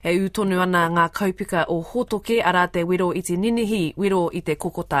E utonu ana ngā kaupika o hotoke ara te wiro I te ninihi, wiro I te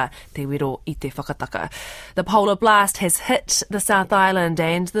kokota, te wiro I te whakataka. The polar blast has hit the South Island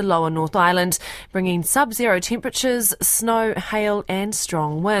and the lower North Island, bringing sub-zero temperatures, snow, hail and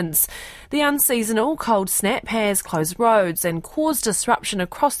strong winds. The unseasonal cold snap has closed roads and caused disruption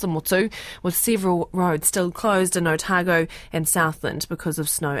across the Motu, with several roads still closed in Otago and Southland because of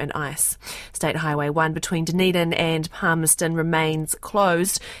snow and ice. State Highway 1 between Dunedin and Palmerston remains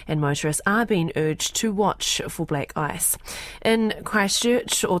closed, and motorists are being urged to watch for black ice. In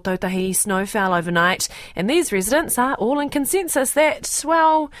Christchurch, Ōtautahi snow fell overnight, and these residents are all in consensus that,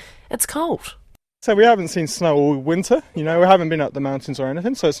 well, it's cold. So we haven't seen snow all winter, we haven't been up the mountains or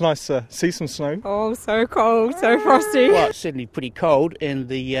anything, so it's nice to see some snow. Oh, so cold, so frosty. Well, it's certainly pretty cold, and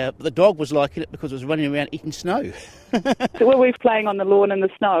the dog was liking it because it was running around eating snow. So we're playing on the lawn in the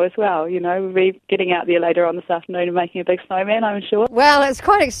snow as well, we'll be getting out there later on this afternoon and making a big snowman, I'm sure. Well, it's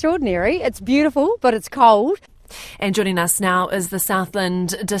quite extraordinary. It's beautiful, but it's cold. And joining us now is the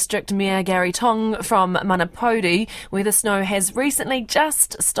Southland District Mayor Gary Tong from Manapōuri, where the snow has recently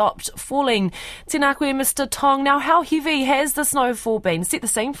just stopped falling. Tēnā koe, Mr Tong. Now, how heavy has the snowfall been? Set the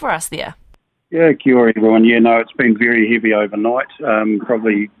scene for us there. Yeah, kia ora everyone. Yeah, no, it's been very heavy overnight.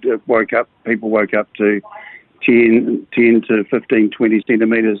 People woke up to 10 to 15, 20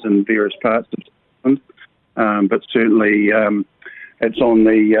 centimetres in various parts of Scotland. But certainly it's on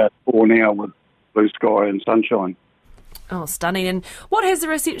the floor now with blue sky and sunshine. Oh, stunning. And what has the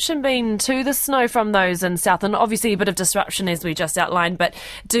reception been to the snow from those in Southland? Obviously a bit of disruption as we just outlined, but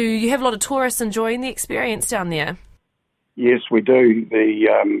do you have a lot of tourists enjoying the experience down there? Yes, we do.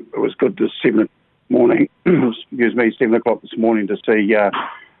 It was good this 7 o'clock this morning to see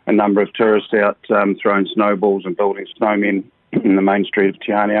a number of tourists out throwing snowballs and building snowmen in the main street of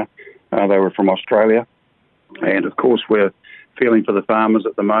Te Anau. They were from Australia. And of course we're feeling for the farmers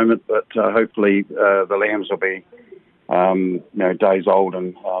at the moment, but hopefully the lambs will be days old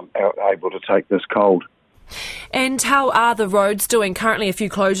and able to take this cold. And how are the roads doing? Currently a few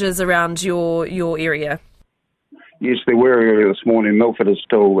closures around your area. Yes, there were earlier this morning. Milford is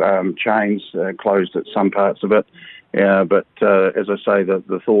still chains closed at some parts of it, but as I say,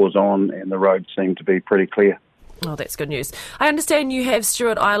 the thaw's on and the roads seem to be pretty clear. Oh, that's good news. I understand you have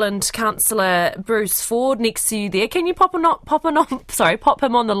Stewart Island Councillor Bruce Ford next to you there. Can you pop him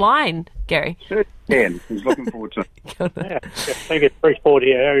on the line, Gary? Sure can. He's looking forward to it. Yeah, thank you, Bruce Ford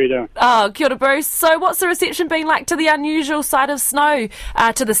here. How are you doing? Oh, kia ora, Bruce. So what's the reception been like to the unusual sight of snow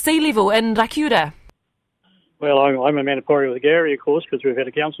to the sea level in Rakiura? Well, I'm a Manapōuri with Gary, of course, because we've had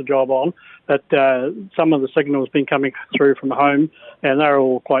a council job on, but some of the signals have been coming through from home, and they're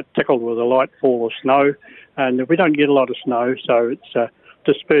all quite tickled with a light fall of snow, and we don't get a lot of snow, so it's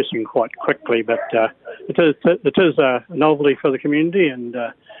dispersing quite quickly, but it is a novelty for the community, and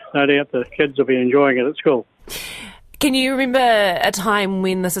no doubt the kids will be enjoying it at school. Can you remember a time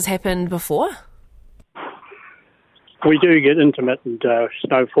when this has happened before? We do get intermittent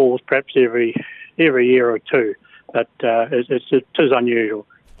snowfalls, perhaps every year or two, but it is unusual.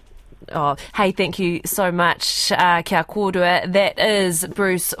 Oh, hey, thank you so much, kia kōrua. That is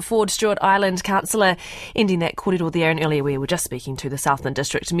Bruce Ford, Stewart Island Councillor, ending that kōrero there. And earlier we were just speaking to the Southland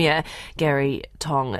District Mayor, Gary Tong.